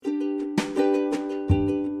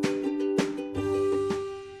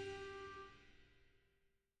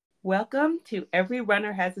Welcome to Every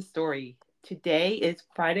Runner Has a Story. Today is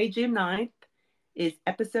Friday, June 9th, is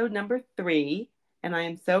episode number 3, and I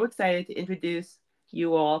am so excited to introduce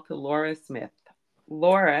you all to Laura Smith.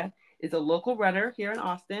 Laura is a local runner here in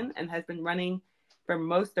Austin and has been running for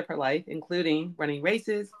most of her life, including running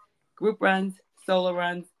races, group runs, solo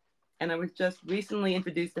runs, and I was just recently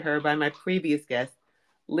introduced to her by my previous guest,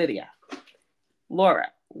 Lydia.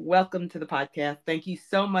 Laura, welcome to the podcast. Thank you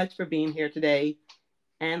so much for being here today.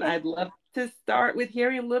 And I'd love to start with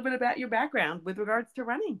hearing a little bit about your background with regards to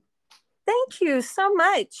running. Thank you so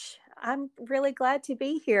much. I'm really glad to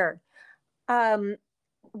be here.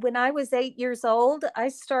 When I was 8 years old, I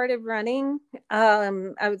started running.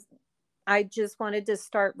 I just wanted to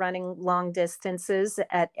start running long distances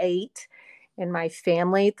at 8, and my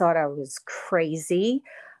family thought I was crazy.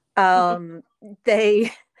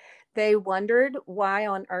 They they wondered why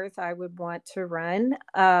on earth I would want to run.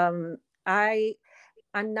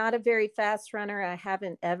 I'm not a very fast runner. I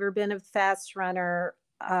haven't ever been a fast runner.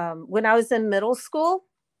 When I was in middle school,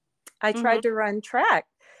 I tried to run track,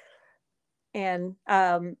 and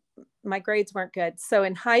my grades weren't good. So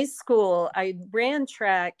in high school, I ran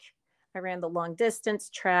track. I ran the long distance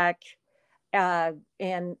track,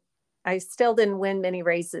 and I still didn't win many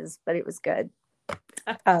races, but it was good.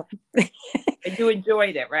 And you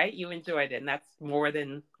enjoyed it, right? You enjoyed it, and that's more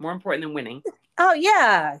important than winning. Oh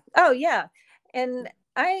yeah. And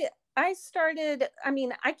I started,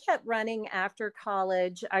 I kept running after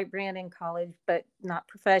college. I ran in college, but not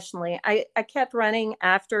professionally. I kept running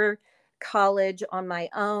after college on my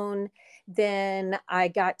own. Then I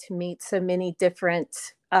got to meet so many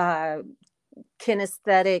different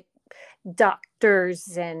kinesthetic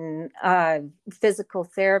doctors and physical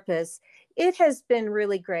therapists. It has been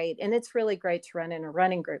really great. And it's really great to run in a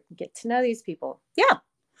running group and get to know these people. Yeah.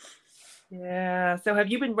 Yeah. So have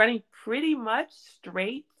you been running pretty much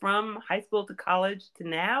straight from high school to college to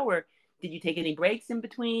now, or did you take any breaks in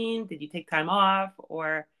between? Did you take time off,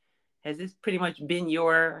 or has this pretty much been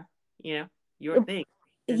your thing?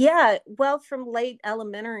 Yeah. Well, from late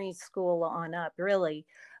elementary school on up, really.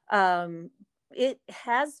 It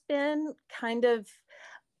has been kind of,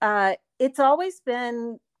 it's always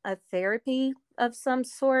been a therapy of some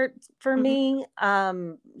sort for me,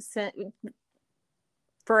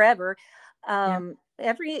 forever.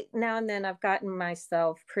 Every now and then I've gotten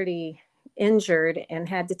myself pretty injured and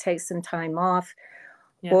had to take some time off,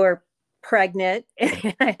 or pregnant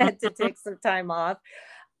and I had to take some time off.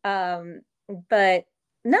 But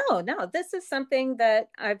no, this is something that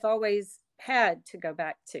I've always had to go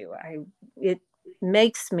back to. It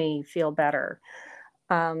makes me feel better.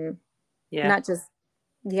 Not just,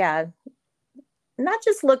 yeah, not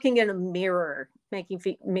just looking in a mirror making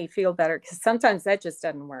me feel better, because sometimes that just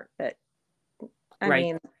doesn't work. But I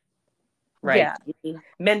mean, right. Yeah.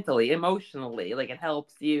 Mentally, emotionally, like it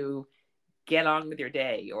helps you get on with your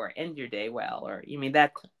day or end your day well, or you mean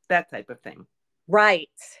that type of thing. Right.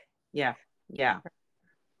 Yeah.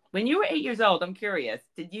 When you were 8 years old, I'm curious,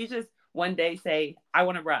 did you just one day say, I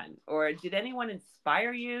want to run? Or did anyone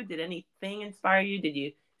inspire you? Did anything inspire you? Did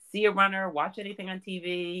you see a runner, watch anything on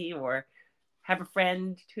TV, or have a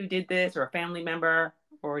friend who did this, or a family member?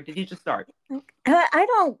 Or did you just start? I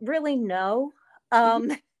don't really know.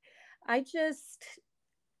 I guess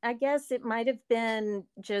it might have been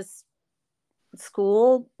just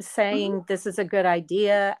school saying this is a good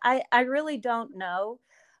idea. I really don't know.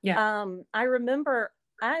 I remember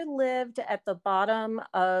I lived at the bottom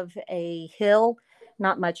of a hill,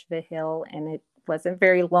 not much of a hill, and it wasn't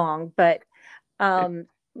very long, but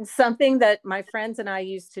something that my friends and I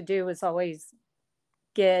used to do was always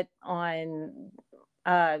get on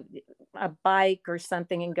a bike or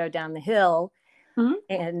something and go down the hill,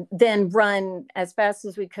 and then run as fast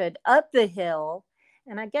as we could up the hill.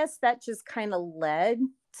 And I guess that just kind of led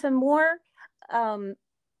to more.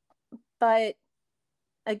 But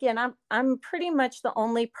again, I'm pretty much the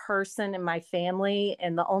only person in my family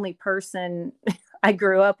and the only person I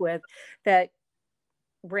grew up with that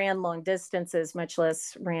ran long distances, much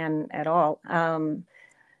less ran at all.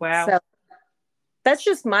 Wow. So that's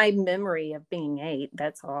just my memory of being 8.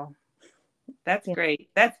 That's all. That's great.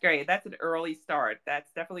 That's great. That's an early start.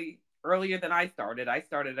 That's definitely earlier than I started. I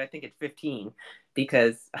started, I think, at 15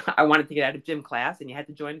 because I wanted to get out of gym class and you had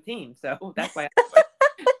to join a team. So that's why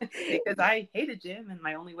because I hated gym and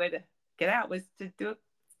my only way to get out was to do a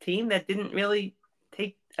team that didn't really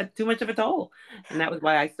take too much of a toll. And that was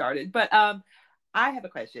why I started. But I have a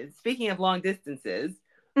question. Speaking of long distances,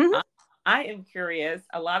 I am curious.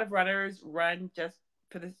 A lot of runners run just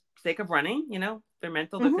for the sake of running, their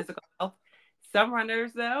mental, their physical health. Some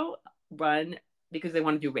runners, though, run because they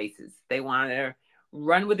want to do races. They want to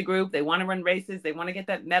run with the group. They want to run races. They want to get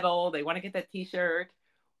that medal. They want to get that T-shirt.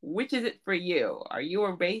 Which is it for you? Are you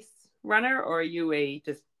a race runner, or are you a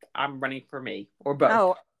just I'm running for me, or both?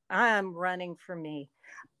 Oh, I'm running for me.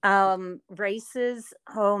 Races,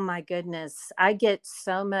 oh my goodness. I get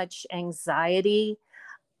so much anxiety.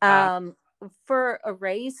 Um, for a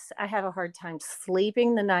race, I have a hard time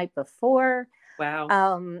sleeping the night before.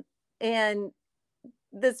 Wow. And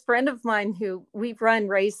this friend of mine who we've run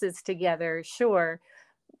races together, sure,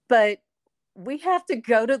 but we have to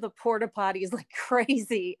go to the porta potties like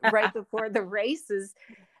crazy right before the races.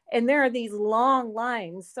 And there are these long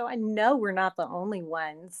lines. So I know we're not the only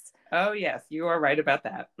ones. Oh, yes, you are right about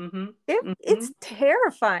that. It's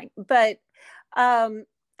terrifying. But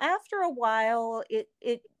after a while, it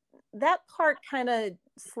that part kind of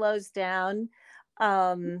slows down.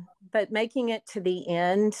 But making it to the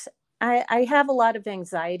end, I have a lot of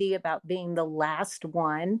anxiety about being the last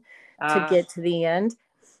one to get to the end,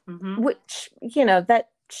 which, that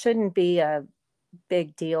shouldn't be a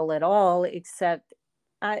big deal at all, except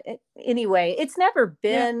anyway, it's never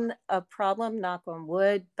been a problem, knock on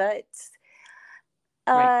wood, but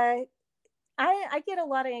Right. I get a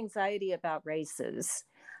lot of anxiety about races.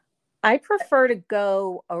 I prefer to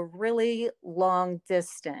go a really long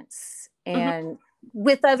distance and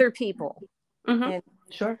with other people. And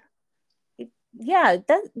Sure. yeah,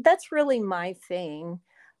 that's really my thing.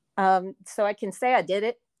 So I can say I did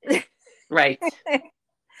it. Right.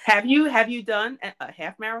 Have you done a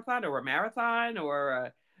half marathon or a marathon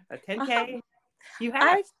or a 10K? You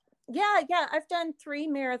have. I've done 3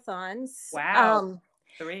 marathons. Wow.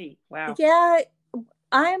 3. Wow. Yeah,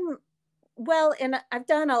 I'm well, and I've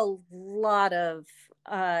done a lot of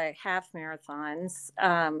half marathons.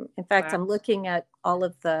 In fact, Wow. I'm looking at all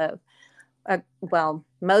of the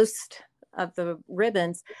most of the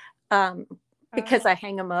ribbons because I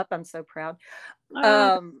hang them up. I'm so proud.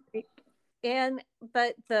 But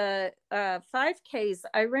the 5Ks,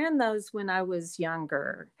 I ran those when I was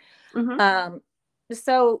younger.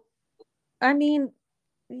 So, I mean,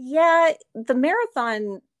 yeah, the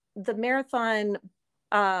marathon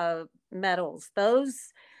medals,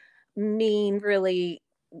 those mean really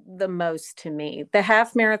the most to me. The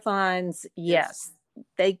half marathons, yes,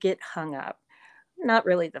 they get hung up. Not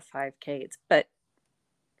really the 5Ks, but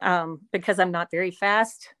because I'm not very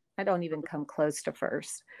fast, I don't even come close to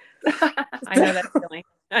first. I know that feeling.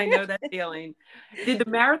 I know that feeling. Did the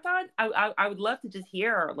marathon? I would love to just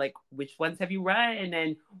hear like which ones have you run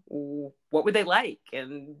and what were they like,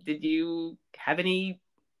 and did you have any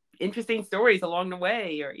interesting stories along the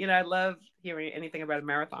way, or I love hearing anything about a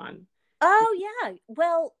marathon. Oh yeah,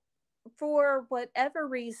 well, for whatever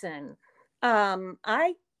reason,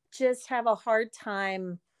 I just have a hard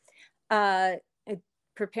time uh,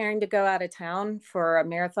 preparing to go out of town for a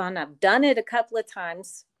marathon. I've done it a couple of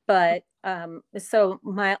times, but so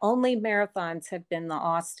my only marathons have been the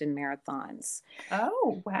Austin marathons.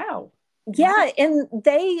 Oh, wow. Yeah, and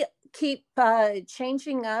they keep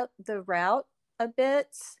changing up the route a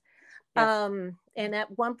bit. Yes. And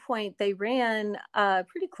at one point they ran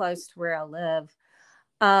pretty close to where I live.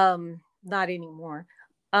 Not anymore.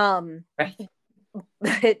 Right.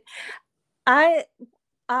 But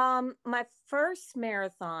my first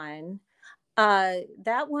marathon,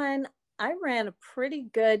 that one I ran a pretty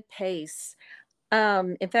good pace.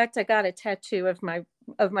 In fact, I got a tattoo of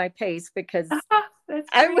my pace because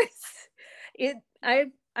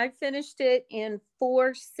I finished it in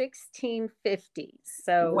 4:16:50.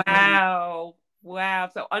 So wow.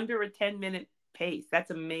 So under a 10-minute pace.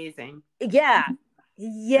 That's amazing. Yeah,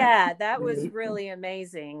 that was really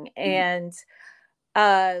amazing. And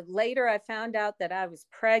later I found out that I was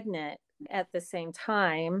pregnant at the same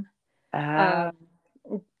time.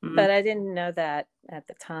 But I didn't know that at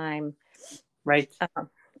the time. Right.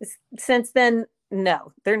 Since then,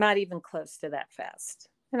 no, they're not even close to that fast.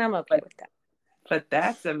 And I'm okay with that. But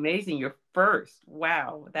that's amazing. Your first.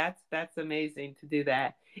 Wow. That's amazing to do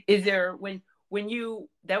that. Is there when you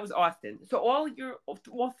that was Austin. So all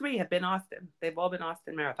 3 have been Austin. They've all been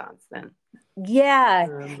Austin marathons then. Yeah.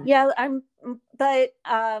 But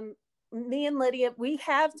me and Lydia, we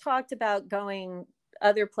have talked about going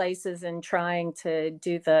other places and trying to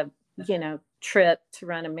do the, trip to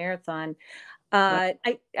run a marathon. I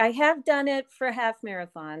have done it for half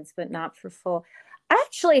marathons, but not for full. I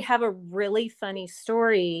actually have a really funny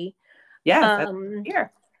story. Yes,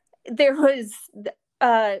 here. There was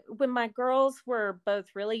when my girls were both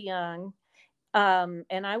really young,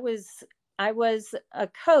 and I was a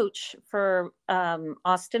coach for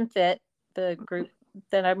Austin Fit, the group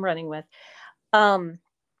that I'm running with.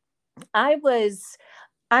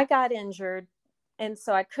 I got injured, and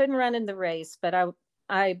so I couldn't run in the race, but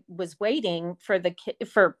I was waiting for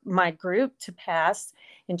for my group to pass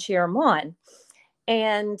and cheer them on.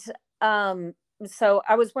 And um, so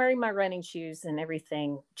I was wearing my running shoes and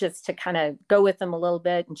everything just to kind of go with them a little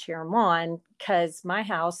bit and cheer them on, because my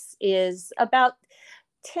house is about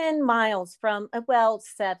 10 miles from, well,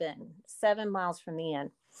 7 miles from the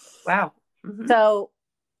inn. Wow. Mm-hmm. So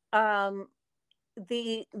um,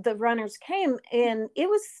 the runners came, and it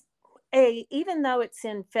was even though it's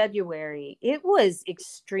in February, it was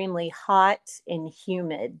extremely hot and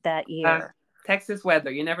humid that year. Texas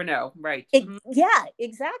weather, you never know, right? Yeah,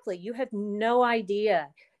 exactly. You have no idea.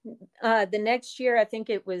 The next year, I think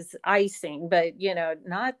it was icing, but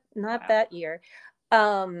not wow. That year.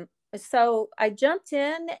 So I jumped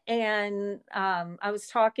in, and I was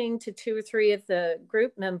talking to 2 or 3 of the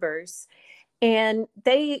group members, and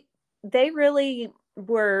they really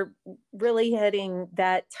were really hitting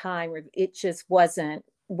that time where it just wasn't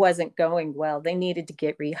going well. They needed to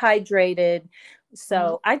get rehydrated.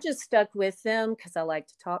 So I just stuck with them because I like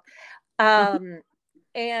to talk.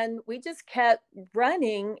 And we just kept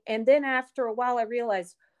running. And then after a while, I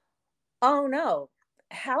realized, oh no,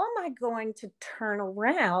 how am I going to turn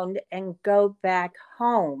around and go back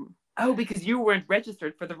home? Oh, because you weren't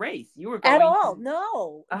registered for the race. You were going at all.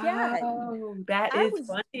 No. Yeah. Oh, that is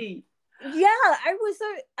funny. Yeah,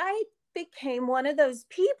 I became one of those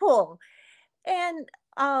people. And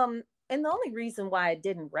the only reason why I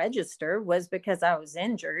didn't register was because I was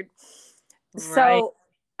injured. Right. So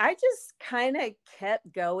I just kind of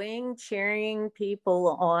kept going, cheering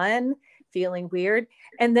people on, feeling weird.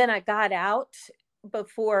 And then I got out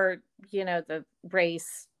before, the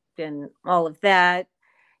race and all of that.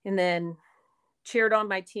 And then cheered on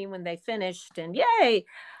my team when they finished, and yay.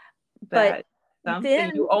 But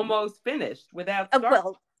then you almost finished without starting.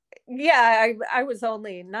 Well, yeah, I was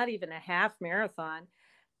only not even a half marathon.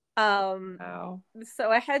 So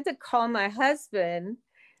I had to call my husband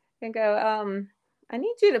and go, I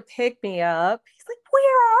need you to pick me up. He's like,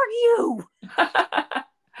 where are you?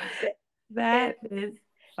 That is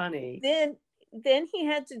funny. Then he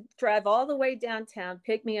had to drive all the way downtown,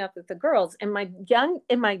 pick me up with the girls. And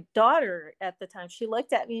my daughter at the time, she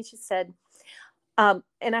looked at me and she said, and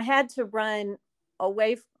I had to run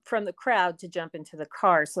away from the crowd to jump into the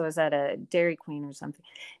car. So I was at a Dairy Queen or something.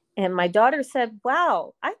 And my daughter said,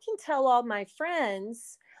 wow, I can tell all my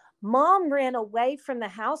friends, Mom ran away from the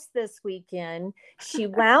house this weekend. She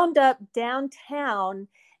wound up downtown,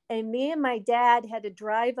 and me and my dad had to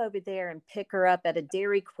drive over there and pick her up at a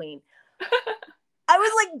Dairy Queen. I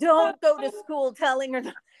was like, don't go to school telling her.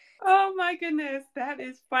 Oh my goodness, that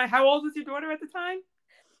is fun. How old was your daughter at the time?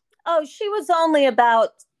 Oh, she was only about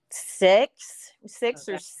 6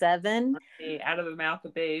 or 7. Out of the mouth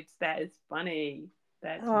of babes. That is funny.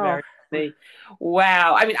 That's very funny.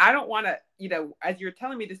 Wow. I mean, I don't want to, as you're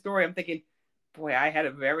telling me the story, I'm thinking, boy, I had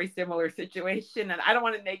a very similar situation, and I don't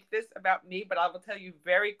want to make this about me, but I will tell you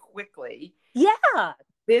very quickly. Yeah.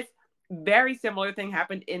 This very similar thing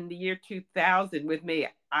happened in the year 2000 with me.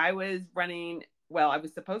 I was I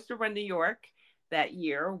was supposed to run New York that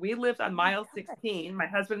year. We lived on mile 16. My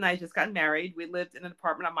husband and I just got married. We lived in an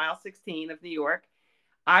apartment on mile 16 of New York.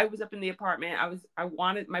 I was up in the apartment. I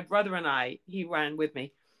wanted, my brother and I, he ran with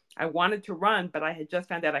me. I wanted to run, but I had just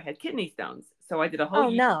found out I had kidney stones. So I did a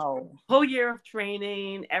whole year of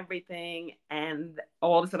training, everything. And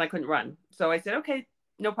all of a sudden I couldn't run. So I said, okay,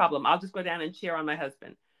 no problem. I'll just go down and cheer on my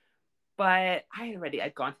husband. But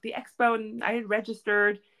I'd gone to the expo and I had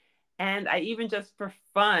registered. And I even just for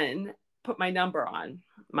fun put my number on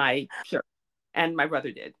my shirt, and my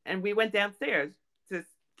brother did. And we went downstairs to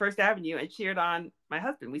First Avenue and cheered on my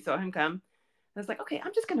husband. We saw him come. I was like, okay,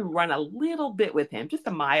 I'm just going to run a little bit with him, just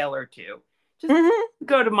a mile or two. Just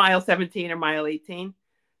go to mile 17 or mile 18.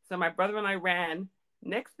 So my brother and I ran.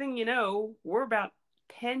 Next thing you know, we're about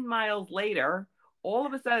 10 miles later. All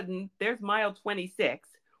of a sudden, there's mile 26.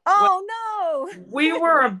 Oh, no. We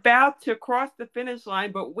were about to cross the finish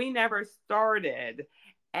line, but we never started.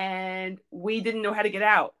 And we didn't know how to get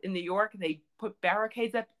out. In New York, they put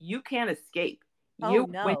barricades up. You can't escape.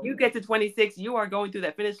 When you get to 26, you are going through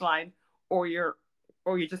that finish line, or you're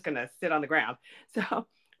just going to sit on the ground. So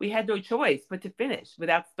we had no choice but to finish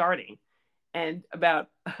without starting. And about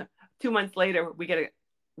 2 months later, we get a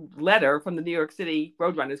letter from the New York City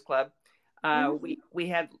Roadrunners Club. We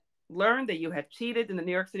had learned that you have cheated in the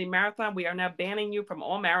New York City Marathon. We are now banning you from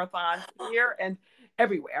all marathons here and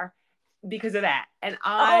everywhere because of that. And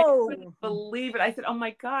I couldn't believe it. I said, oh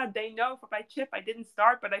my God, they know for my chip, I didn't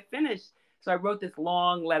start, but I finished. So I wrote this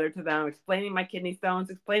long letter to them explaining my kidney stones,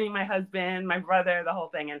 explaining my husband, my brother, the whole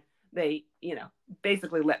thing. And they,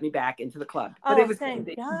 basically let me back into the club. But it was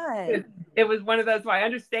thank God. it was one of those where I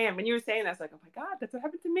understand when you were saying that, I was like, oh my God, that's what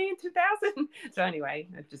happened to me in 2000. So anyway,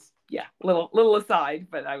 I just, yeah, little aside,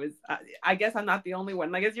 but I guess I'm not the only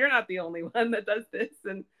one. I guess you're not the only one that does this.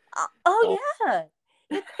 And Oh yeah.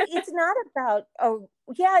 It's not about, oh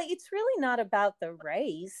yeah, it's really not about the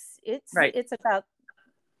race. right. It's about,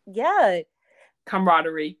 yeah,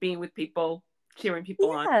 Camaraderie, being with people, cheering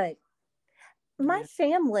people on. yeah. My Yeah.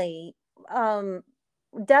 family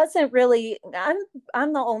doesn't really,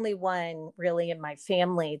 I'm the only one really in my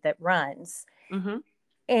family that runs. Mm-hmm.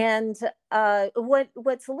 And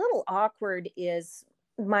what's a little awkward is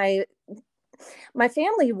my my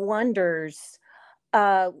family wonders,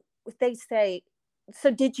 uh they say,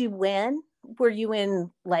 so did you win? Were you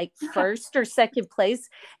in like first or second place?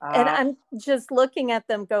 And Uh, I'm just looking at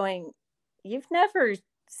them going, you've never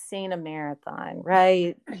seen a marathon,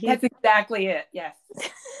 right? You that's exactly it. Yes.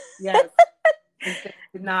 Yes. They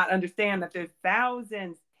did not understand that there's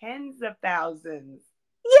thousands, tens of thousands.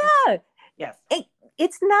 Yeah, Yes.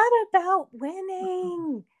 it's not about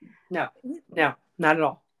winning. No, no, not at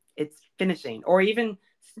all. It's finishing or even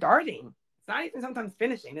starting. It's not even sometimes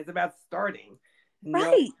finishing. It's about starting. And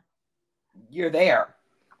Right. you're there.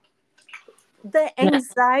 The Yeah.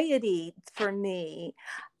 anxiety for me,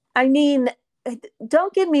 I mean,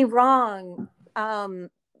 don't get me wrong. Um,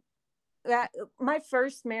 my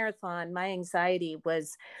first marathon, my anxiety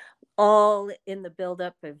was all in the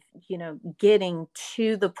buildup of, getting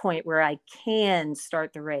to the point where I can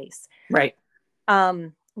start the race. Right.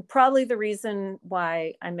 Um, Probably the reason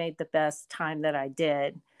why I made the best time that I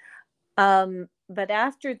did. But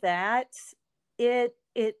after that, it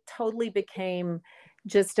totally became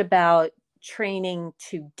just about training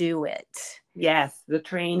to do it. Yes. The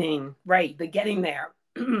training. Right. The getting there.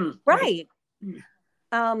 Right. Right.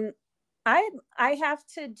 Um, I have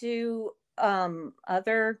to do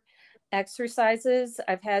other exercises.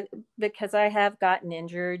 I've had, because I have gotten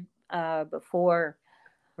injured before.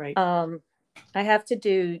 Right. Um, I have to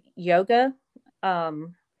do yoga,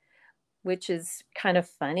 um, which is kind of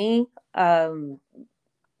funny.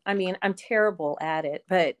 I mean, I'm terrible at it,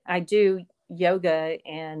 but I do yoga,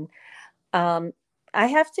 and um, I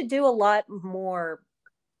have to do a lot more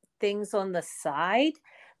things on the side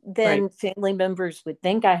Right. than family members would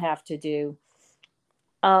think I have to do.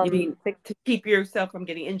 You mean But to keep yourself from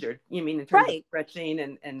getting injured? You mean in terms of right, stretching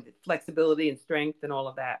and flexibility and strength and all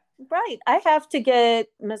of that? right. I have to get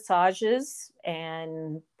massages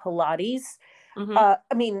and Pilates. Mm-hmm.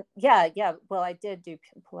 I mean, yeah, yeah. Well, I did do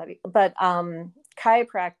Pilates, but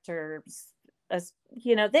chiropractors,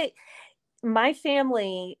 they, my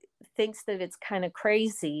family thinks that it's kind of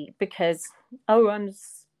crazy because, oh, I'm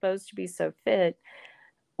supposed to be so fit.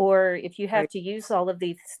 Or if you have Right. to use all of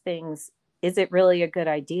these things, is it really a good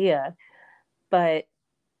idea? But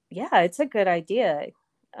yeah, it's a good idea.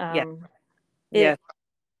 Yeah. Um, Yeah.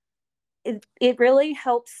 it, it really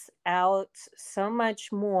helps out so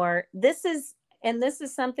much more. This is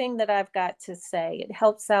something that I've got to say. It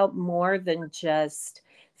helps out more than just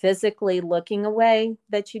physically looking away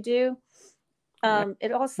that you do. Yeah.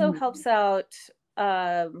 It also helps out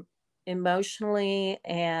emotionally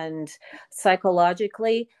and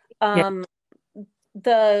psychologically. Yeah. Um,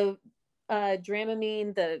 the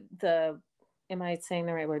Dramamine, the am I saying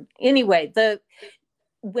the right word? Anyway, the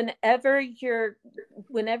whenever you're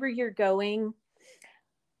whenever you're going,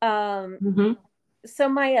 um, Mm-hmm. so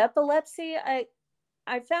my epilepsy,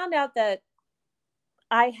 I found out that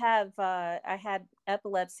I had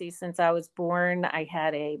epilepsy since I was born. I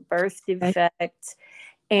had a birth Okay. defect,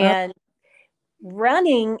 Oh, and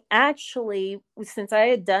running, actually, since I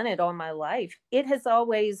had done it all my life, it has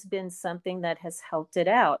always been something that has helped it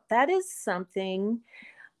out. That is something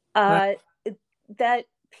wow. uh, that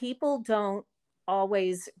people don't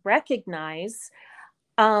always recognize.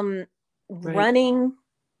 Um, Right. Running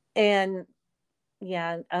and,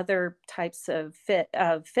 yeah, other types of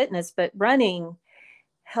fitness, but running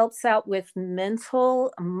helps out with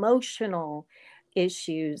mental, emotional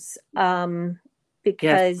issues, Yes.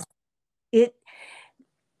 because it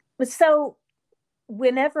so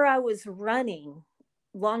whenever I was running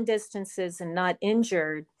long distances and not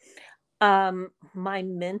injured, my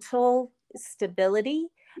mental stability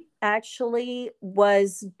actually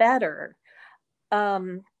was better.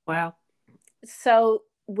 Um, Wow. so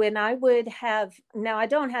when I would have, now I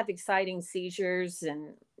don't have exciting seizures,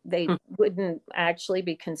 and they Hmm. wouldn't actually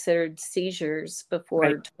be considered seizures Right.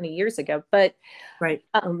 before 20 years ago, but Right.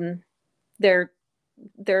 um, they're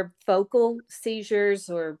they're focal seizures,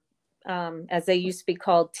 or as they used to be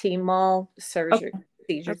called, TMAL surgery Okay.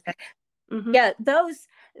 seizures. Okay. Mm-hmm. Yeah, those.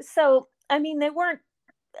 So I mean, they weren't.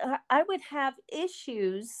 I would have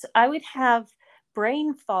issues. I would have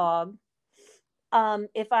brain fog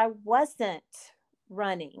if I wasn't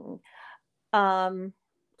running, um,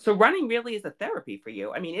 So running really is a therapy for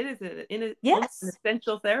you. I mean, it is almost an yes,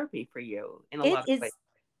 essential therapy for you in a it lot of ways. is.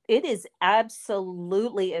 It is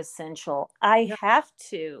absolutely essential. I Yeah, have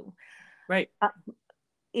to. right, Uh,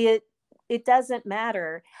 it it doesn't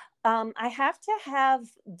matter. I have to have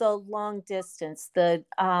the long distance, the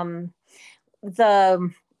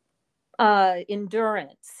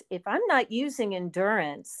endurance. If I'm not using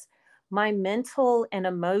endurance, my mental and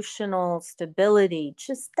emotional stability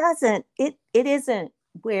just doesn't. It isn't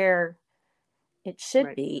where it should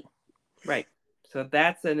right, be. right. So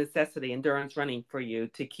that's a necessity, endurance running for you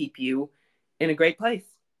to keep you in a great place,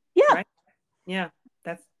 Yeah, right? Yeah,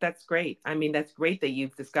 that's great. I mean, that's great that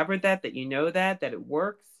you've discovered that you know that it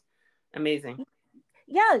works. Amazing.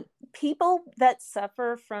 yeah. People that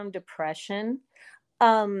suffer from depression,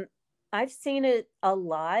 um, I've seen it a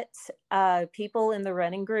lot. People in the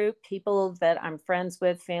running group, people that I'm friends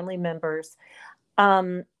with, family members,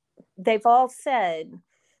 um, they've all said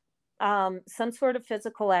some sort of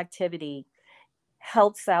physical activity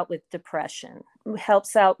helps out with depression,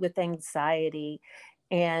 helps out with anxiety,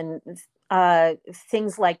 and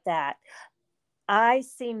things like that. I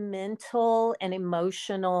see mental and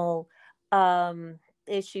emotional um,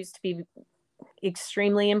 issues to be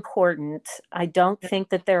extremely important. I don't think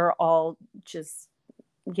that they're all just,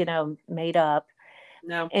 made up.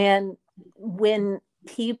 No, And when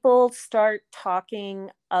people start talking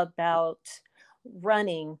about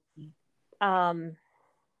running, um,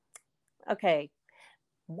 okay,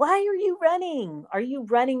 why are you running? Are you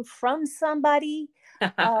running from somebody?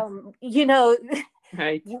 You know,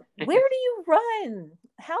 right, where do you run?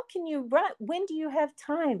 How can you run? When do you have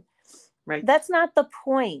time? right, That's not the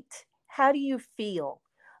point. How do you feel?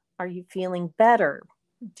 Are you feeling better?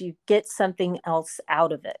 Do you get something else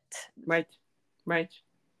out of it? right, right.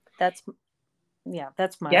 That's, yeah,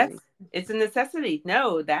 that's my Yes, reason. it's a necessity.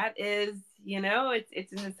 No, that is,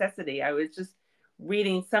 it's a necessity. I was just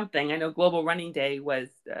reading something. I know Global Running Day was,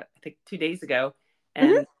 I think, 2 days ago,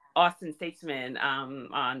 Mhm. and Austin Statesman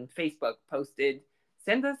on Facebook posted,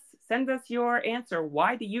 send us your answer.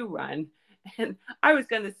 Why do you run? And I was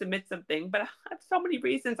going to submit something, but I have so many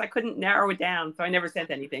reasons I couldn't narrow it down, so I never sent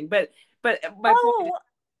anything. But my point is, Oh,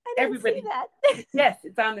 I didn't see everybody. that. Yes,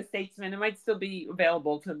 it's on the Statesman. It might still be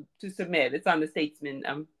available to submit. It's on the Statesman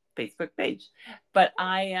Facebook page. But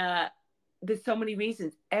there's so many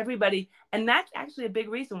reasons. Everybody, and that's actually a big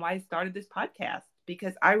reason why I started this podcast,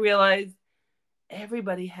 because I realized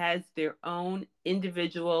everybody has their own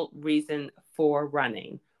individual reason for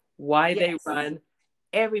running, why they Yes. run.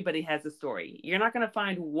 Everybody has a story. You're not going to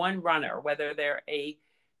find one runner, whether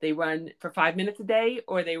they run for 5 minutes a day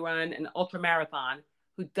or they run an ultra marathon,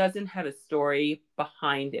 who doesn't have a story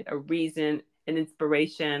behind it, a reason, an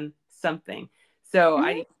inspiration, something. So Mhm.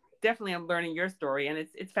 I definitely am learning your story, and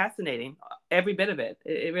it's fascinating, every bit of it.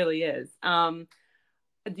 It really is.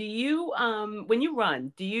 Do you when you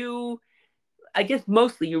run, do you, I guess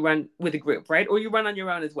mostly you run with a group, right? Or you run on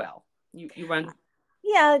your own as well. You run.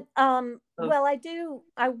 Yeah, Oh, well,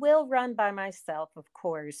 I will run by myself, of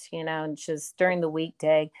course, just during the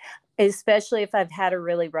weekday, especially if I've had a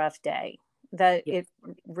really rough day. That yeah. it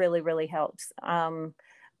really, really helps. And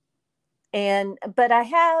but I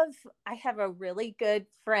have a really good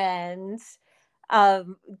friend,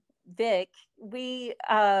 um, Vic. We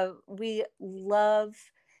love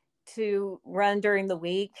to run during the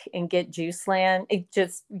week and get Juice Land.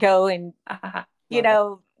 Just go and you Love it.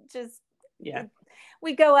 know just Yeah.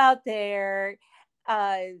 we go out there,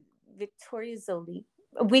 uh, Victoria Zoli.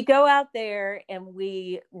 We go out there and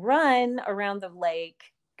we run around the lake,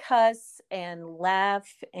 cuss and laugh,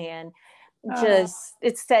 and Oh. just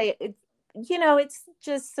it's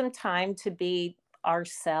just some time to be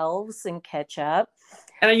ourselves and catch up.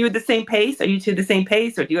 And are you at the same pace? Are you two the same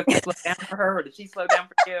pace, or do you have to slow down for her, or does she slow down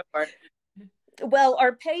for you? Or Well,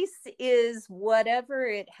 our pace is whatever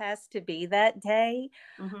it has to be that day.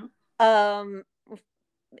 mm-hmm. Um,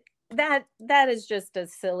 that is just a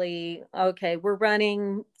silly, okay, we're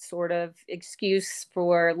running sort of excuse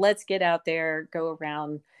for let's get out there, go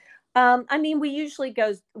around. I mean, we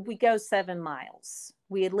go 7 miles.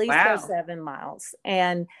 We at least go Wow. 7 miles.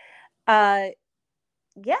 And uh Are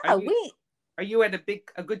yeah, you are you at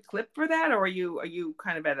a good clip for that, or are you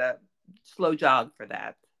kind of at a slow jog for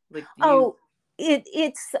that? Like, do you? oh,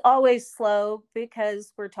 it's always slow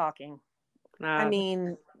because we're talking. I Uh,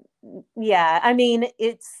 mean, yeah, I mean,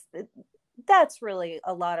 that's really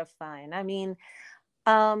a lot of fun. I mean,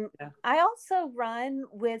 yeah. I also run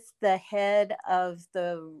with the head of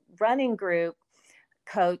the running group,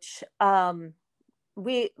 coach.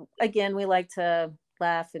 We, again, we like to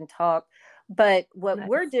laugh and talk, But what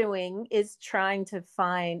we're Nice. doing is trying to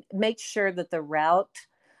make sure that the route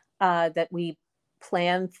that we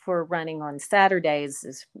plan for running on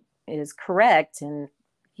Saturdays is correct, and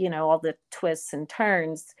all the twists and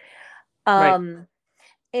turns. Right.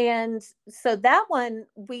 And so that one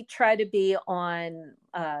we try to be on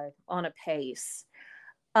a pace.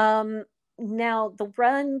 Now the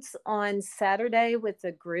runs on Saturday with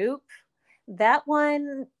the group, that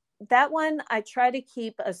one I try to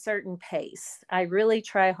keep a certain pace. I really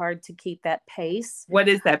try hard to keep that pace. What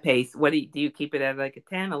is that pace? What do you keep it at, like a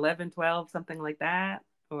 10, 11, 12, something like that?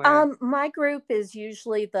 Or My group is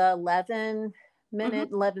usually the 11 hmm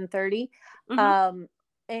minute, 11:30. hmm Um,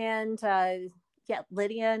 and yeah,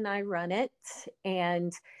 Lydia and I run it.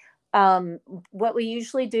 And what we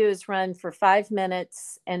usually do is run for 5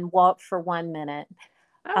 minutes and walk for 1 minute.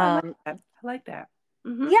 Oh, I like Um, that. I like that.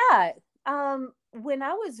 Hmm yeah. When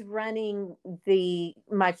I was running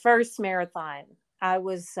my first marathon, I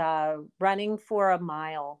was running for a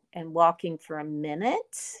mile and walking for a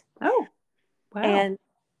minute. Oh, wow. And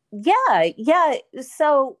yeah, yeah.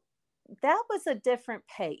 So that was a different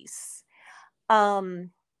pace.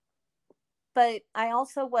 Um, but I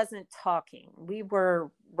also wasn't talking. We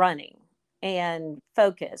were running and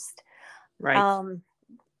focused. Right. Um,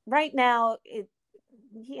 right now,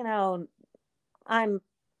 you know, I'm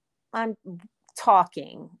I'm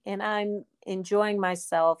talking and I'm enjoying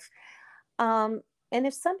myself. Um, and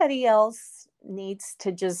if somebody else needs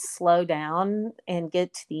to just slow down and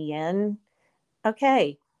get to the end,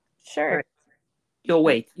 okay, sure. Right. You'll Um,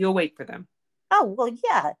 wait. You'll wait for them. oh well,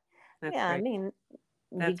 yeah, That's yeah. I great. mean,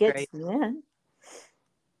 you That's get great. to the end,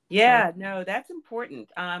 so Yeah, no, that's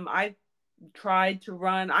important. I've tried to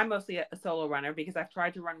run. I'm mostly a solo runner because I've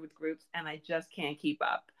tried to run with groups and I just can't keep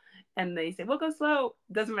up. And they say, "Well, go slow."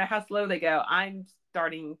 Doesn't matter how slow they go. I'm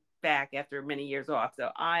starting back after many years off,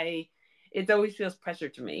 so it always feels pressure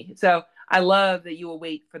to me. So I love that you will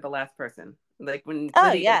wait for the last person. Like when oh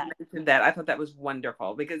Lydia yeah. mentioned that, I thought that was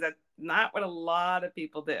wonderful because that's not what a lot of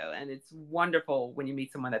people do, and it's wonderful when you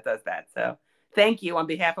meet someone that does that. So thank you on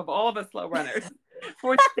behalf of all of us slow runners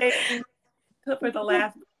for staying for the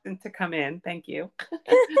last person to come in. Thank you.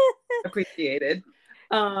 Appreciated.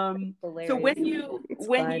 So Hilarious. It's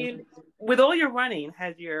when fun. you with all your running,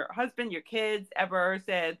 has your husband, your kids ever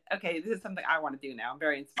said, "Okay, this is something I want to do now. I'm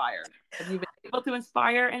very inspired." Have you been able to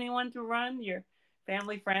inspire anyone to run? Your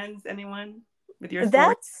family, friends, anyone with your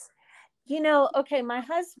story? That's, okay, my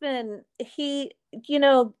husband, you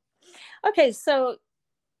know, okay, so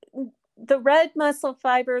the red muscle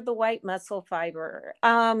fiber, the white muscle fiber,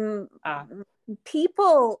 Ah,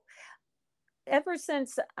 people, ever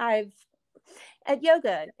since I've at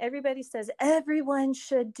yoga, everybody says everyone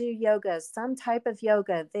should do yoga, some type of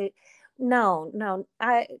yoga. No,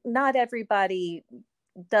 I not everybody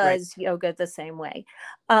right, does yoga the same way.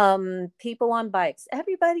 People on bikes,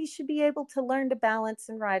 everybody should be able to learn to balance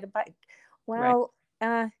and ride a bike. right.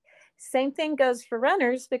 Well, same thing goes for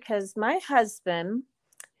runners, because my husband,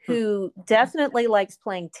 who definitely likes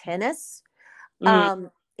playing tennis, Mm,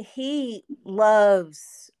 um, he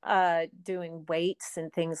loves doing weights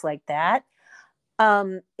and things like that.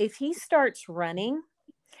 If he starts running,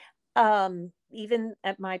 even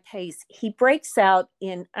at my pace, he breaks out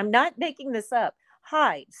in, I'm not making this up,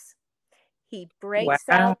 hives. He breaks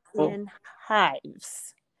wow, out in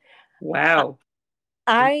hives. wow.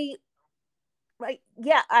 I Like,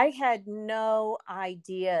 yeah, I had no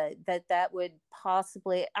idea that that would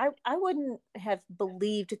possibly, I wouldn't have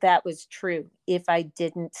believed that was true if I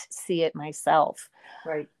didn't see it myself.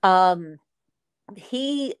 Right, Um,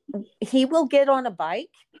 he he will get on a bike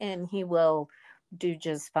and he will do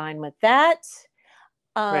just fine with that.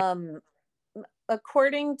 right, Um,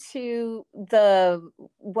 according to the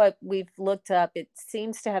what we've looked up, it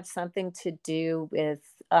seems to have something to do with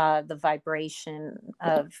the vibration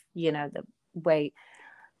of, the weight,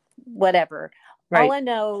 whatever. All right, I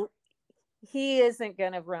know, he isn't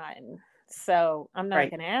going to run, so I'm not right,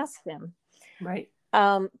 going to ask him. right,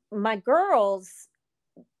 My girls,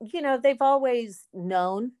 they've always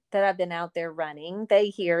known that I've been out there running. They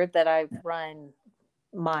hear that I've run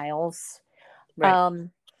miles. right,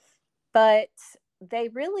 Um, but they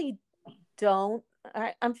really don't.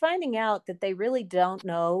 I'm finding out that they really don't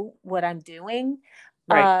know what I'm doing.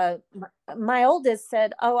 right. My oldest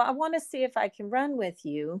said, "Oh, I want to see if I can run with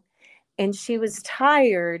you." And she was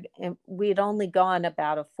tired, and we'd only gone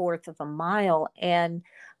about a fourth of a mile. And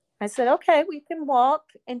I said, "Okay, we can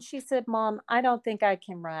walk." And she said, "Mom, I don't think I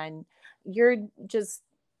can run. You're just,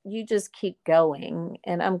 you just keep going."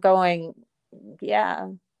 And I'm going, "Yeah,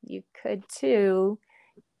 you could too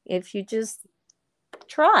if you just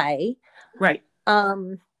try." Right.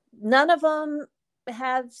 Um, none of them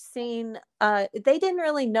have seen, they didn't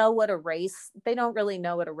really know what a race, they don't really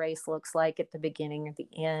know what a race looks like at the beginning or the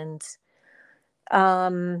end.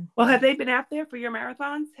 Well, have they been out there for your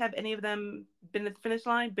marathons? Have any of them been at the finish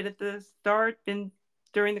line, been at the start, been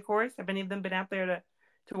during the course? Have any of them been out there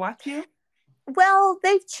to watch you? Well,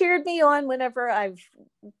 they've cheered me on whenever I've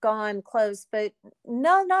gone close, but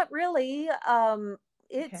no, not really. Okay.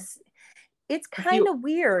 It's It's kind you. of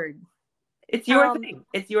weird. It's your Um, thing.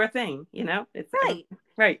 It's your thing. You know. It's right.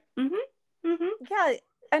 right. Mm-hmm. Mm-hmm. Yeah.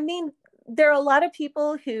 I mean, there are a lot of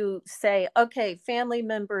people who say, okay, family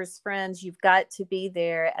members, friends, you've got to be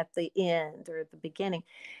there at the end or at the beginning.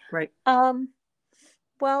 Right. Um,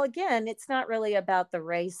 well, again, it's not really about the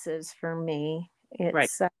races for me. Right.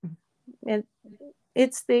 It,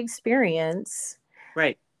 it's the experience.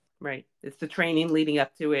 Right. Right. It's the training leading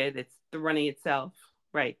up to it. It's the running itself.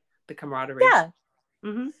 Right. The camaraderie. Yeah.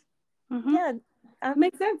 Mm-hmm. Mm-hmm. Yeah.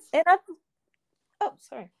 Makes sense. And oh,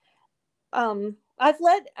 sorry.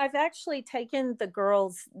 I've actually taken the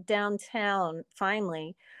girls downtown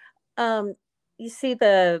finally. Um, you see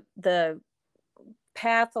the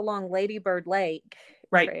path along Lady Bird Lake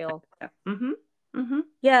Right. trail. Yeah. Mm-hmm. Mm-hmm.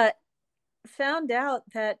 Yeah, found out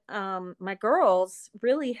that my girls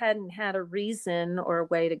really hadn't had a reason or a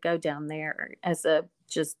way to go down there as a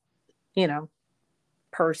just, you know,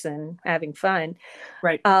 person having fun.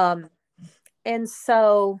 Right. And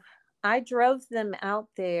so I drove them out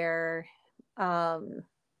there. Um,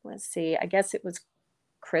 let's see, I guess it was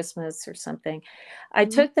Christmas or something. I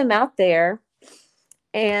Mm-hmm. took them out there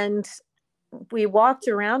and we walked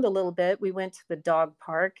around a little bit. We went to the dog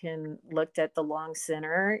park and looked at the Long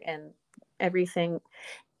Center and everything.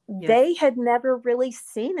 Yes. They had never really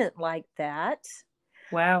seen it like that.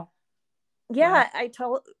 Wow. Wow. Yeah,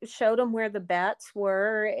 showed them where the bats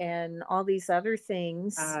were and all these other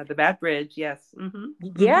things. The Bat Bridge. Yes. Mm-hmm.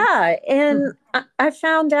 Mm-hmm. Yeah, and I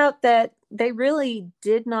found out that they really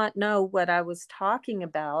did not know what I was talking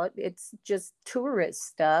about. It's just tourist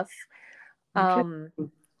stuff. Okay. Um,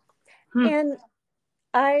 Hmm. and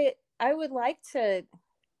I would like to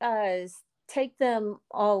uh, take them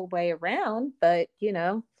all the way around, but you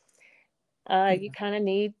know, you kind of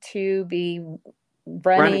need to be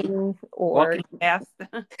Running, running or walking fast.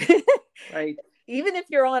 Right. even if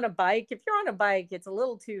you're on a bike. If you're on a bike, it's a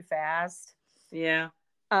little too fast. Yeah.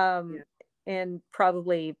 Um, Yeah. and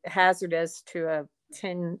probably hazardous to a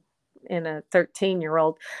 10 and a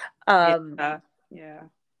 13-year-old. Yeah. Yeah.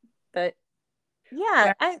 But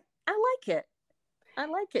yeah, Well, I like it. I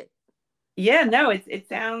like it. yeah. No. It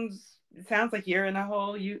sounds like you're in a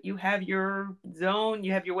whole. You have your zone.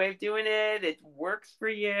 You have your way of doing it. It works for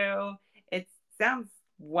you. It sounds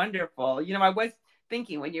wonderful. I was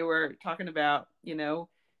thinking when you were talking about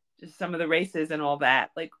just some of the races and all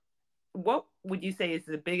that. Like, what would you say is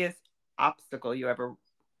the biggest obstacle you ever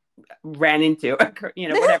ran into?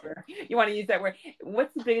 Whatever you want to use that word.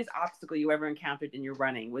 What's the biggest obstacle you ever encountered in your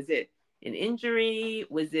running? Was it an injury?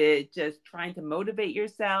 Was it just trying to motivate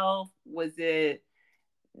yourself? Was it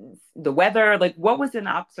the weather? Like, what was an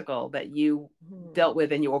obstacle that you dealt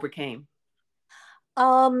with and you overcame?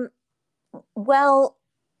 Um, well,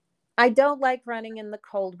 I don't like running in the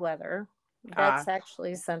cold weather. Ah, That's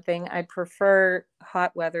actually something I prefer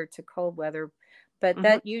hot weather to cold weather, but mm-hmm.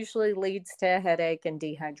 that usually leads to a headache and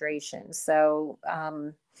dehydration. So,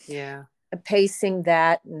 Yeah, pacing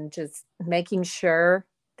that and just making sure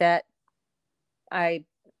that I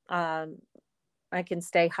um, I can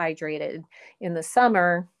stay hydrated in the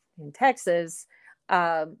summer in Texas.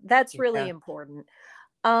 That's really yeah, important.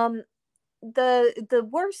 Um, the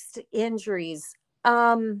worst injuries.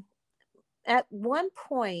 At one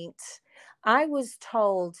point, I was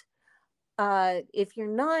told if you're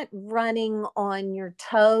not running on your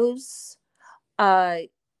toes, uh,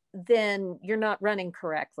 then you're not running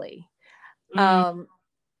correctly. mm, Um,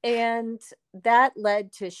 and that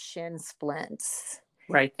led to shin splints,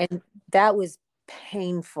 right, and that was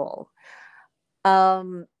painful.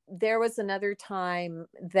 There was another time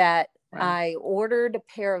that wow, I ordered a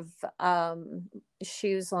pair of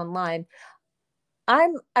shoes online.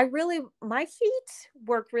 My feet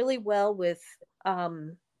work really well with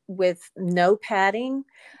no padding,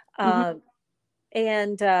 mm-hmm. uh,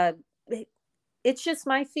 and it's just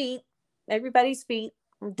my feet. Everybody's feet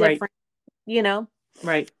are Right, different, you know,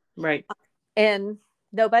 right, right. and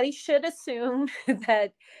nobody should assume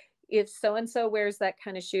that if so and so wears that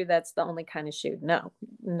kind of shoe, that's the only kind of shoe. No,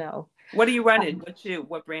 no. What are you running? Um, What shoe?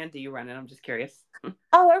 What brand do you run in? I'm just curious.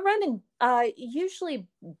 oh, I run in usually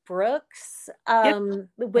Brooks Yep. Okay.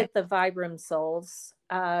 with the Vibram soles.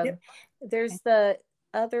 Yep. There's Okay.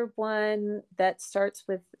 other one that starts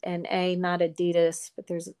with an A, not Adidas, but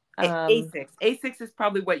there's Asics. Asics is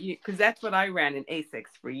probably what you, because that's what I ran in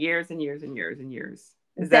Asics for years and years and years and years.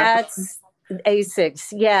 Is that the, that's Asics.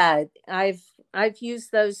 Yeah, I've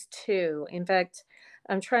used those too. In fact,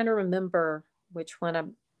 I'm trying to remember which one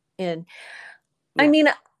I'm in. I yeah, mean,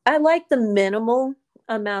 I like the minimal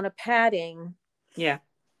amount of padding. yeah.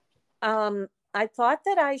 I thought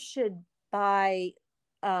that I should buy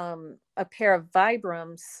a pair of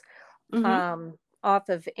Vibrams Mm-hmm. off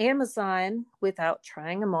of Amazon without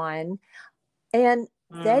trying them on. And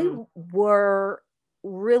they Mm, were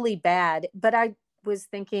really bad. But I was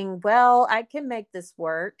thinking, well, I can make this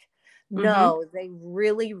work. mm-hmm. No, they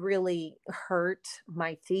really, really hurt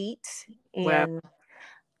my feet. Well, And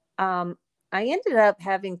um, I ended up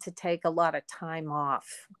having to take a lot of time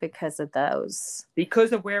off because of those.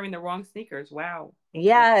 because of wearing the wrong sneakers. Wow. Wow.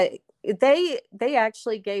 Yeah, they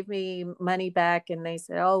actually gave me money back and they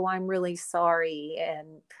said, "Oh, I'm really sorry."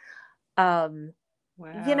 And um,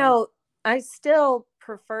 you Wow. know, I still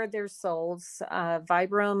prefer their soles.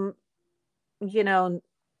 Vibram, you know,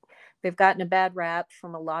 they've gotten a bad rap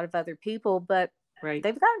from a lot of other people, but Right.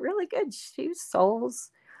 they've got really good shoe soles.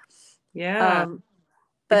 Yeah. Um,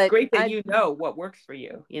 It's but great that I you know what works for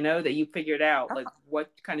you, that you figured out like oh, what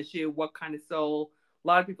kind of shoe, what kind of sole. A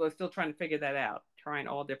lot of people are still trying to figure that out, trying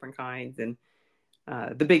all different kinds. And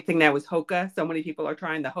the big thing now is Hoka. So many people are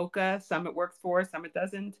trying the Hoka. Some it works for, some it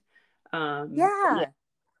doesn't. But yeah, yeah.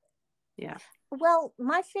 yeah. Well,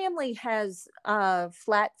 my family has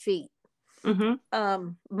flat feet. Mm-hmm.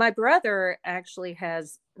 My brother actually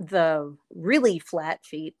has the really flat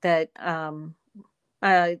feet that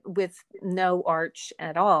with no arch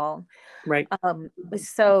at all. Right.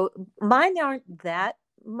 So mine aren't that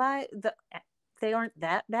my the they aren't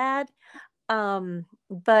that bad.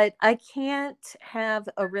 But I can't have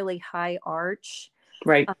a really high arch.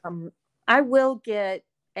 Right. Um, I will get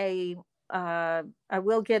a I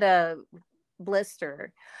will get a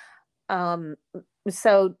blister. Um,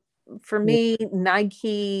 so for Yeah. me,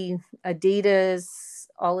 Nike, Adidas,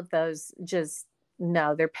 all of those just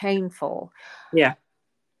no, they're painful. Yeah.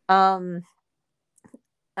 Um,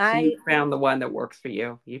 So you I found the one that works for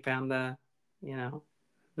you. You found you know,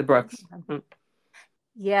 the Brooks. Mm.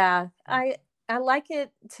 yeah, I like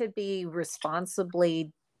it to be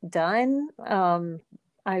responsibly done.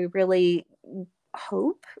 I really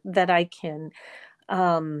hope that I can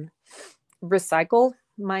um, recycle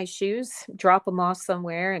my shoes, drop them off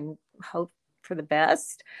somewhere, and hope for the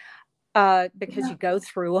best. Because Yeah. you go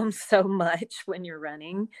through them so much when you're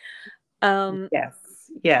running. Um, Yes.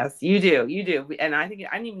 Yes, you do. You do. And I think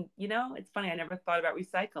I didn't even, it's funny. I never thought about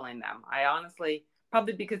recycling them. I honestly,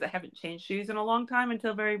 probably because I haven't changed shoes in a long time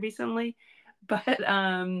until very recently. But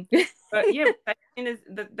yeah, recycling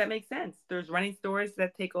that makes sense. There's running stores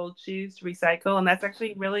that take old shoes to recycle, and that's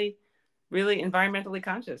actually really, really environmentally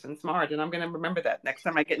conscious and smart. And I'm going to remember that next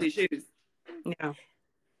time I get new shoes. Yeah.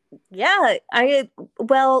 yeah,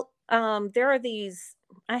 there are these.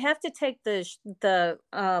 I have to take the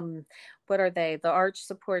what are they? The arch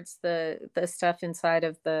supports the stuff inside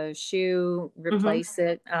of the shoe, Hmm. replace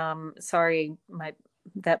it. Sorry, my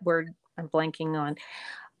that word I'm blanking on.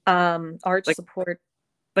 Arch Like support.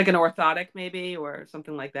 like an orthotic maybe or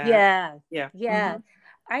something like that. Yeah, Yeah. yeah.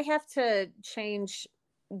 Hmm. I have to change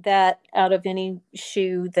that out of any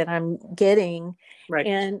shoe that I'm getting, Right.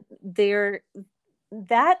 and there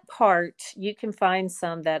that part you can find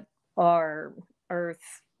some that are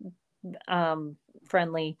earth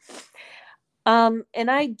friendly. And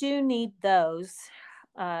I do need those.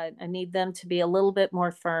 I need them to be a little bit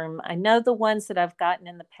more firm. I know the ones that I've gotten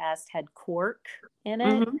in the past had cork in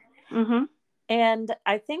it, Hmm. Hmm. and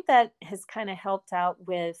I think that has kind of helped out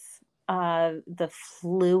with the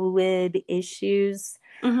fluid issues.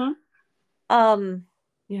 Hmm. Um,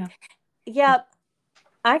 Yeah. yeah,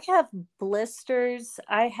 I have blisters.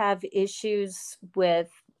 I have issues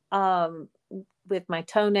with my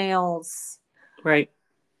toenails. Right.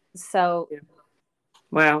 So Yeah.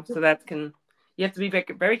 Wow. So that you have to be very,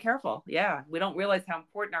 very careful. Yeah. We don't realize how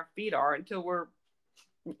important our feet are until we're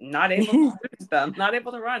not able to use them, not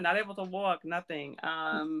able to run, not able to walk, nothing.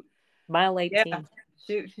 mile Yeah. 18.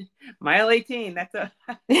 Shoot. Mile 18. That's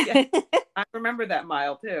yeah. I remember that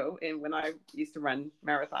mile too. And when I used to run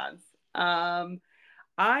marathons.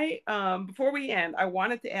 I before we end, I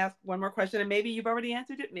wanted to ask one more question, and maybe you've already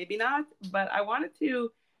answered it, maybe not, but I wanted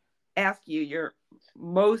to ask you your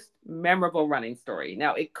most memorable running story.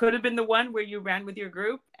 Now, it could have been the one where you ran with your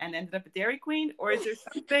group and ended up at Dairy Queen, or is there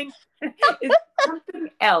something is something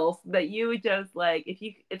else that you would just like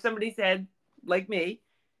if somebody said like me,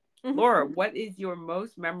 Mhm. Laura, what is your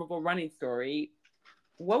most memorable running story?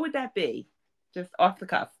 what would that be? Just off the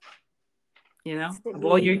cuff, you know, of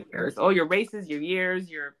all your See. years, all your races, your years,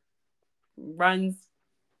 your runs,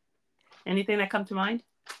 anything that come to mind?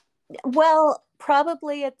 Well,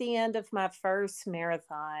 probably at the end of my first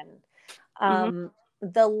marathon, Mm-hmm.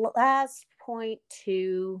 the last point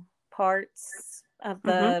two parts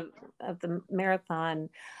Mm-hmm. of the marathon,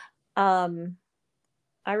 um,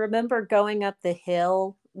 I remember going up the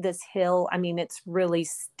hill. This hill, I mean, it's really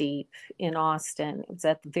steep in Austin. It was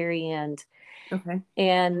at the very end, Okay.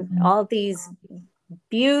 and all these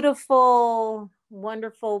beautiful,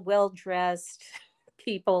 wonderful, well dressed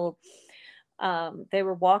people. They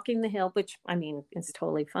were walking the hill, which I mean, it's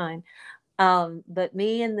totally fine. But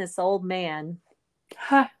me and this old man,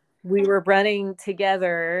 Huh. we were running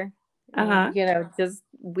together. Uh-huh. Just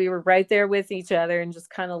we were right there with each other and just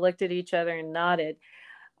kind of looked at each other and nodded.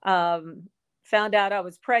 Um, Found out I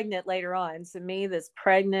was pregnant later on. So me, this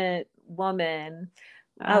pregnant woman,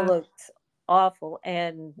 I Uh, looked awful.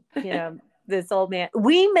 And, this old man,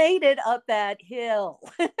 we made it up that hill.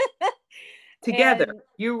 Together. And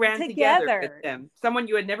You ran together with together. him. Someone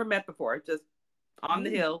you had never met before, just on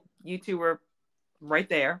the hill. You two were right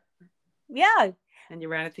there Yeah. and you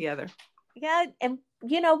ran it together. Yeah. And,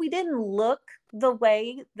 we didn't look the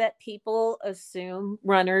way that people assume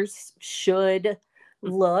runners should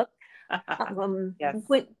look. Yes.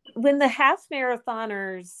 When the half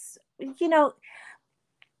marathoners, you know,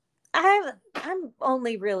 I'm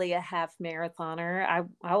only really a half marathoner.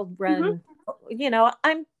 I'll Hmm. run,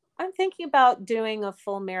 I'm thinking about doing a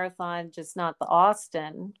full marathon, just not the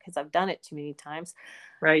Austin, because I've done it too many times.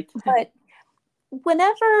 Right. But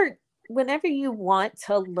whenever whenever you want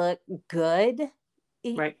to look good,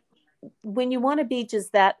 Right. when you want to be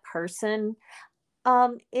just that person,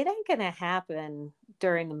 it ain't gonna happen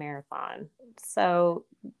during the marathon. So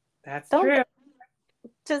That's don't true.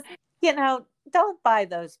 just don't buy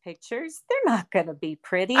those pictures. They're not gonna be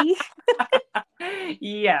pretty.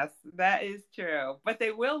 Yes, that is true. But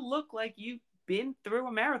they will look like you've been through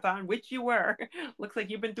a marathon, which you were. Looks like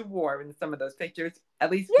you've been to war in some of those pictures. At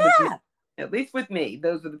least with me. Yeah. At least with me.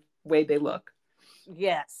 Those are the way they look.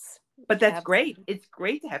 Yes. But that's great. Absolutely. It's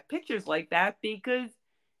great to have pictures like that because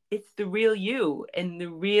it's the real you and the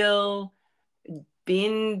real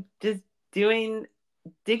being just doing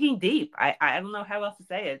digging deep. I don't know how else to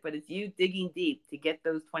say it, but it's you digging deep to get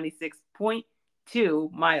those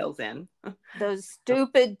 26.2 miles in. Those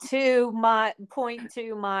stupid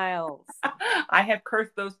 0.2 miles. I have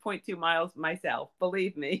cursed those 0.2 miles myself,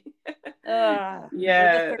 believe me. Or the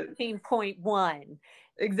Yeah, 13.1.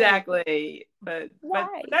 exactly. But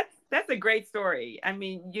Why? that's a great story. I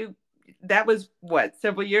mean, you that was what,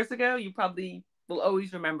 several years ago? You probably will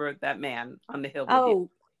always remember that man on the hill with you. Oh,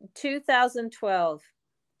 2012.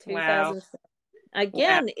 Wow. 2000. Wow.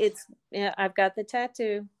 Again, it's yeah, I've got the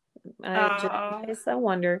tattoo. Just in Oh, case I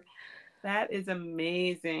wonder. that is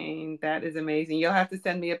amazing. That is amazing. You'll have to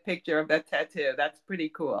send me a picture of that tattoo. That's pretty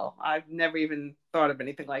cool. I've never even thought of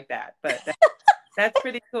anything like that, but that's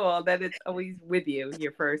pretty cool that it's always with you,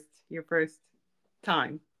 your first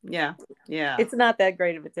time. Yeah. Yeah. It's not that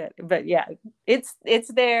great of a tattoo, but yeah, it's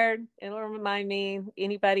there. It'll remind me.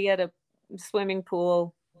 Anybody at a swimming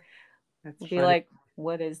pool That's will be funny. like,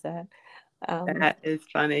 "What is that?" Um, That is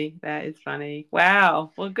funny. That is funny.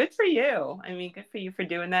 Wow. Well, good for you. I mean, good for you for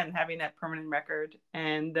doing that and having that permanent record.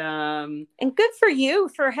 And and good for you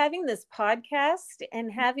for having this podcast and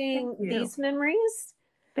thank having you. these memories.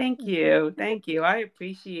 Thank you. Thank you. I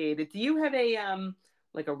appreciate it. Do you have a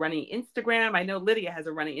like a running Instagram? I know Lydia has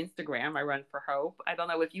a running Instagram. I run for Hope. I don't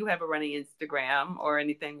know if you have a running Instagram or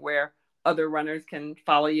anything where other runners can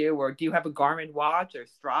follow you, or do you have a Garmin watch or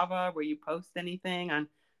Strava where you post anything on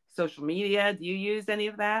social media? Do you use any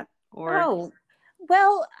of that? Or Oh,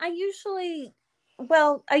 well, I usually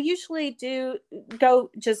do go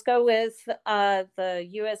with the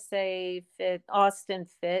USA Fit Austin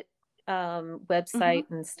Fit Mhm. website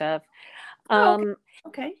and stuff. Oh, okay. Um,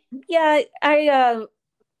 Okay. yeah,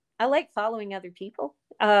 I like following other people.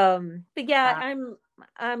 But yeah, Uh,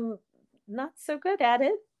 I'm not so good at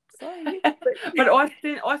it. Sorry. but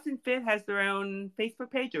Austin Fit has their own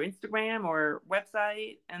Facebook page or Instagram or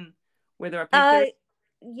website, and where there are Uh,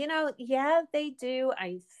 pictures. yeah, they do.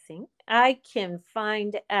 I think I can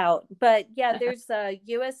find out. But yeah, there's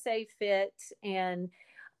USA Fit, and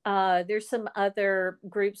there's some other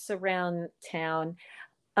groups around town.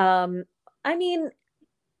 Um, I mean,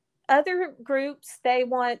 other groups, they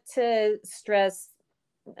want to stress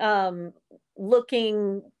um,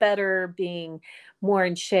 looking better, being more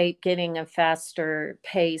in shape, getting a faster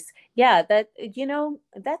pace. Yeah,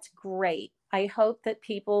 that's great. I hope that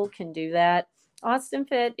people can do that. Austin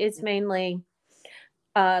Fit is mainly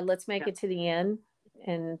Let's make Yeah, it to the end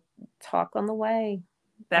and talk on the way.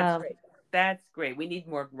 that's Um, great. That's great. We need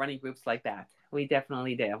more running groups like that. We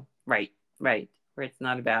definitely do. Right, right. Where it's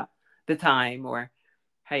not about the time or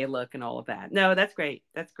how you look and all of that. No, that's great.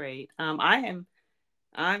 That's great.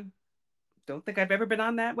 I don't think I've ever been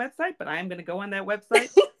on that website, but I am going to go on that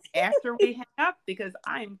website after we hang up because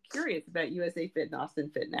I'm curious about USA Fit and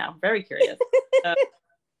Austin Fit now. Very curious. Uh,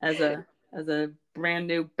 as a brand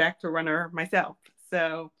new back to runner myself.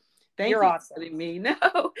 So thank you're you for awesome. letting me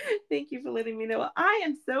know. Thank you for letting me know. I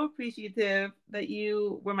am so appreciative that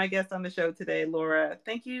you were my guest on the show today, Laura.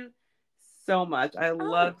 Thank you so much. I Oh,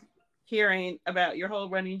 love hearing about your whole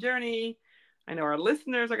running journey. I know our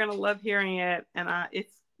listeners are going to love hearing it, and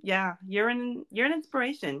it's yeah, you're an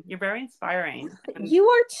inspiration. You're very inspiring, and you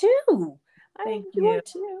are too. thank You you, are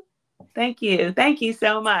too. thank you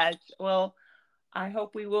so much. Well, I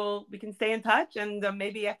hope we can stay in touch, and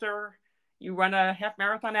maybe after you run a half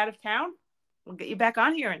marathon out of town, we'll get you back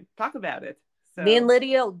on here and talk about it. Me and So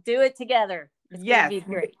Lydia will do it together. It's going to yes, be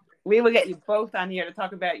great. we will get you both on here to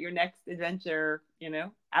talk about your next adventure.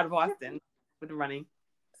 Out of Austin with running.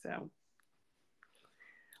 So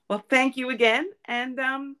well, thank you again, and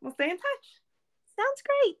we'll stay in touch. Sounds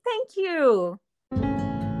great. Thank you.